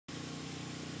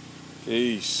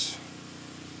Peace.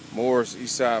 Moore's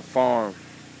Eastside Farm,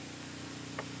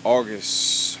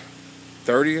 August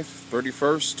 30th,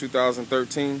 31st,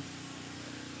 2013.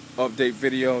 Update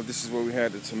video. This is where we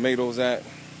had the tomatoes at.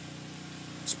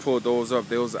 Just pulled those up.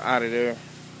 Those are out of there.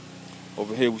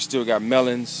 Over here we still got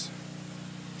melons,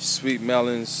 sweet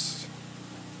melons.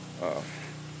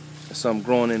 Some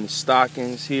growing in the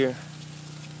stockings here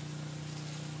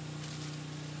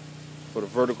for the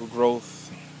vertical growth.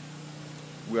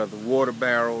 We have the water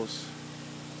barrels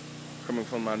coming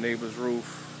from my neighbor's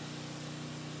roof.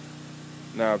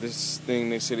 Now this thing,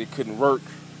 they said it couldn't work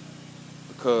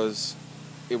because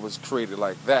it was created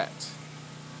like that.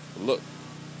 Look,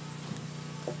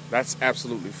 that's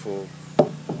absolutely full.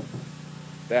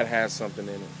 That has something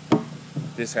in it.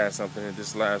 This has something in it.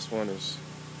 This last one is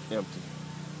empty.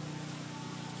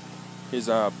 Here's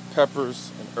our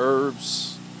peppers and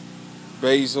herbs,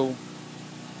 basil.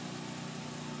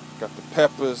 Got the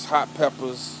peppers, hot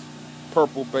peppers,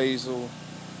 purple basil,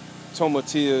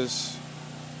 tomatillos,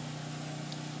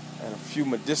 and a few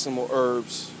medicinal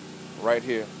herbs right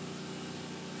here.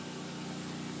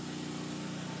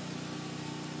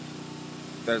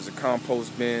 That is a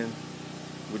compost bin.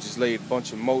 We just laid a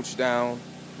bunch of mulch down,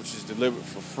 which is delivered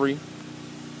for free,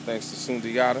 thanks to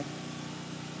Sundiata.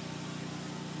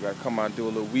 We gotta come out and do a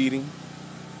little weeding.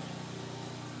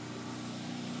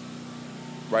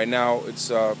 Right now, it's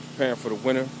preparing for the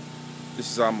winter.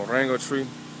 This is our moringa tree.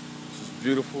 This is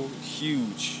beautiful,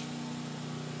 huge.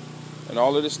 And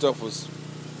all of this stuff was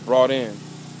brought in.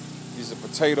 These are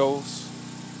potatoes.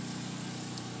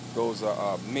 Those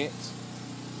are mint.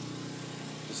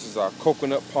 This is our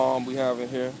coconut palm we have in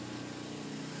here.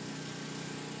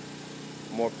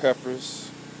 More peppers.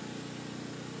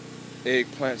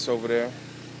 Eggplants over there.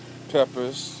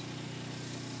 Peppers.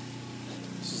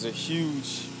 This is a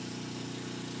huge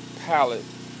pallet,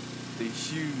 the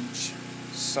huge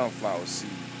sunflower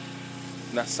seed.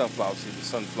 Not sunflower seed, the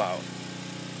sunflower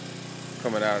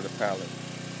coming out of the pallet.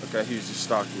 Look how huge the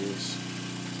stalk is.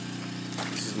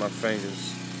 This is my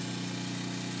fingers.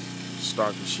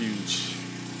 Stalk is huge.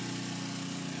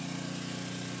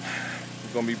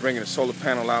 We're gonna be bringing a solar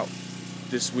panel out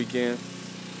this weekend.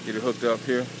 Get it hooked up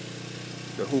here.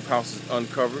 The hoop house is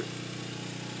uncovered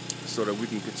so that we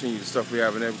can continue the stuff we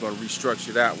have in there. We're gonna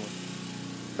restructure that one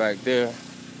back there.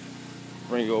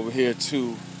 Bring it over here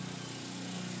to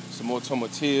some more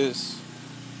tomatillos,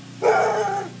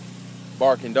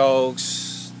 barking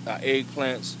dogs,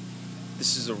 eggplants.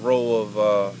 This is a row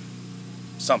of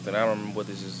something. I don't remember what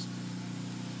this is.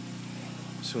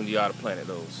 Sundiata planted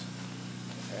those.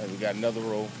 And we got another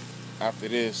row after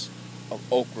this of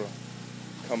okra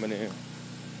coming in.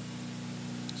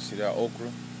 See that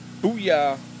okra?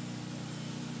 Booyah!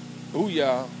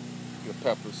 Booyah! Your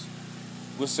peppers.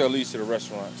 We'll sell these to the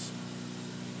restaurants.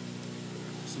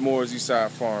 It's Moore's Eastside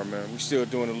Farm, man. We're still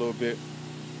doing a little bit.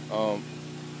 We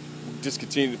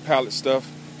discontinued the pallet stuff.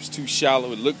 It was too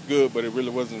shallow. It looked good, but it really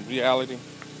wasn't reality.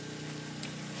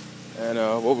 And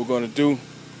what we're going to do,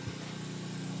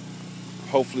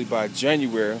 hopefully by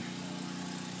January,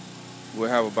 we'll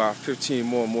have about 15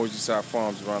 more Moore's Eastside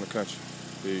Farms around the country.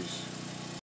 Peace.